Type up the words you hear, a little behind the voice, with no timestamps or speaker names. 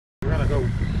We're gonna go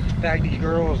tag these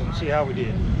girls and see how we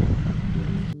did.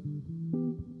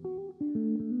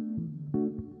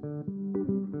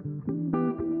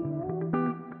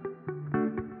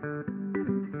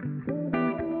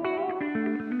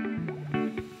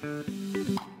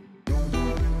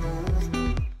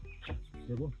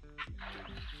 Good one.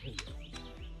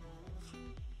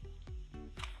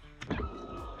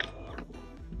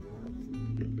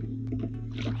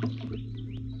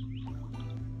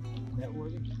 That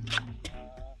worthy?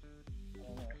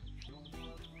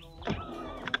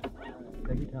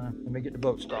 Take your time. Let me get the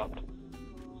boat stopped.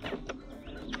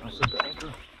 I'll set the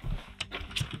anchor.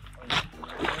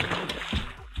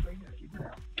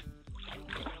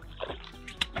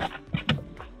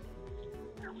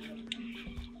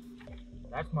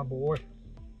 That's my boy.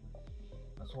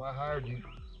 That's why I hired you.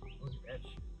 Look at that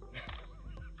shit.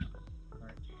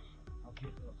 Alright.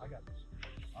 I got this.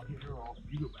 I'll get her off.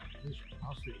 You go back to this one.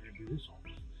 I'll sit here and do this one.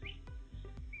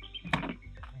 Man,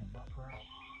 not proud.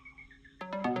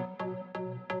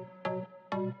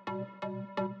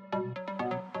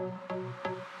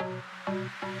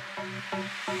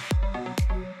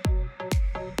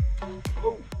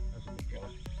 Oh, that's a big guy.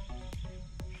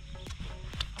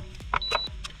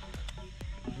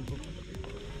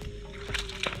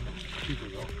 Keep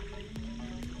it going.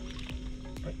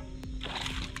 Right.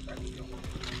 There we go.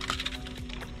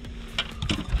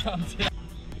 Comes in.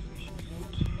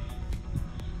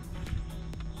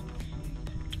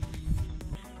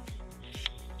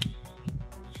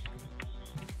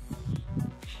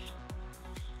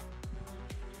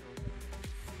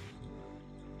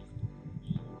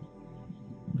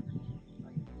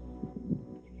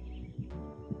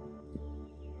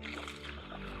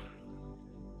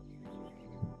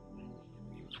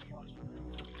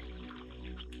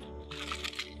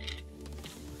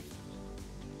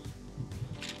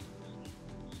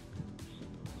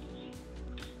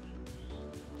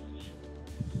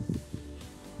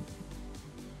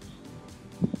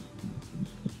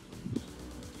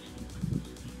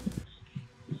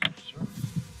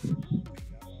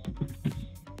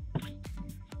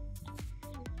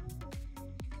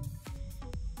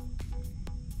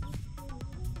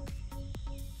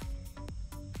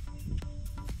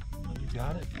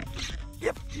 Got it?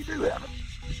 Yep, you do have it.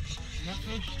 That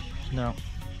fish? No.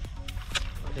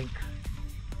 I think.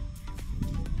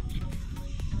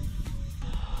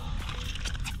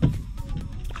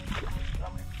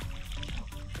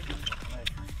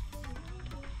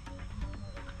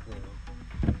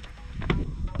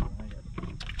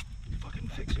 Fucking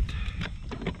fix it.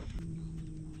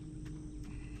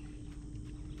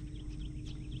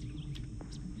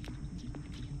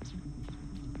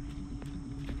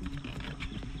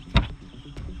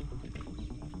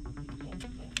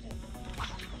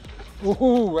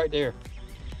 Ooh, right there.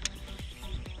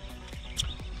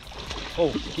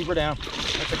 Oh, keep her down.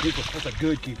 That's a keeper. That's a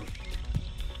good keeper.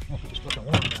 I'll put this fucking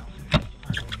worm down.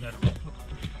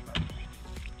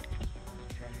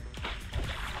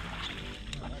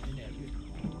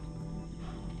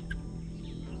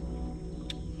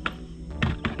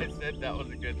 I said that was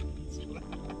a good spot.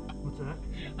 What's that?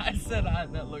 I said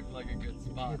that looked like a good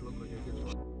spot. It looked like a good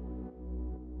spot.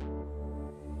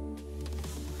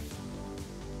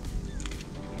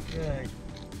 Okay.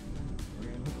 We're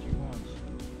gonna hook you once.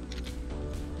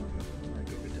 Alright,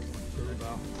 go get that one. Go to the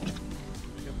bow.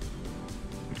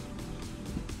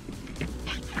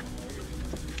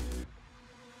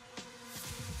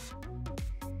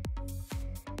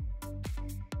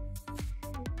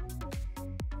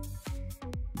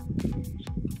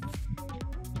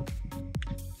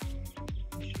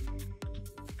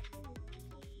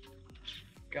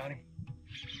 Got him.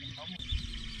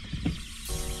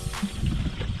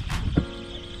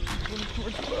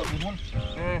 Good one.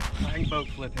 I can boat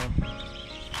flip him.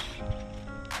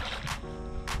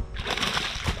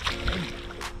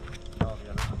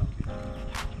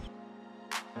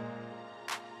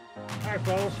 Alright,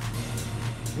 fellas.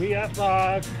 We got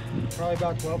 5, probably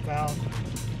about 12 pounds.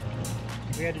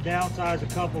 We had to downsize a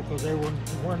couple because they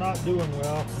were not doing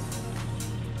well.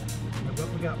 But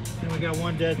we got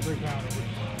one dead 3-pounder,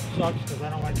 which sucks because I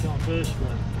don't like killing fish,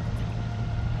 but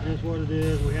it is what it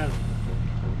is. We had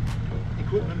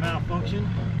equipment malfunction,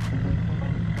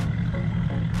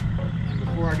 and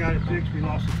before I got it fixed, we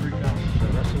lost the 3-pounder. So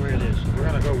that's the way it is. So we're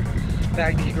gonna go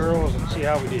tag these girls and see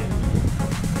how we did.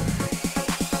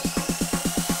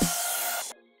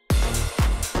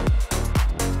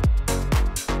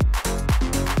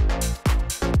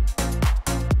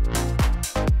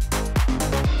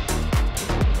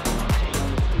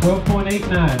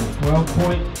 $12.89. 12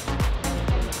 point.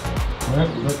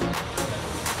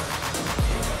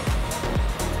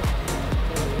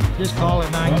 Just call it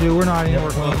 9-2. We're not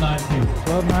anywhere close. 12-9-2.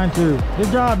 12-9-2.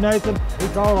 Good job, Nathan. He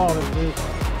called all this, dude.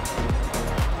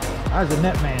 I was a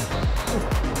net man.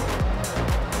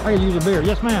 I could use a beer.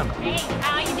 Yes, ma'am. Hey,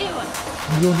 how you doing?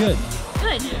 I'm doing good.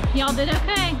 Good. Y'all did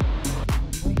okay?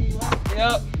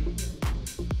 Yep.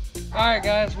 Alright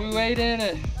guys, we weighed in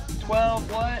at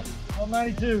 12 what?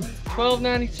 12.92.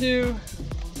 12.92.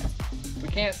 We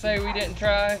can't say we didn't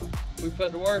try. We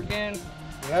put the work in.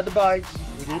 We had the bites.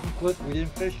 We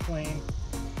didn't fish clean.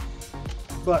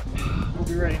 But we'll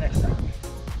be ready next time.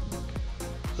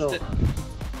 So,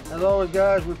 as always,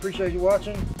 guys, we appreciate you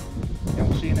watching, and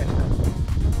we'll see you next time.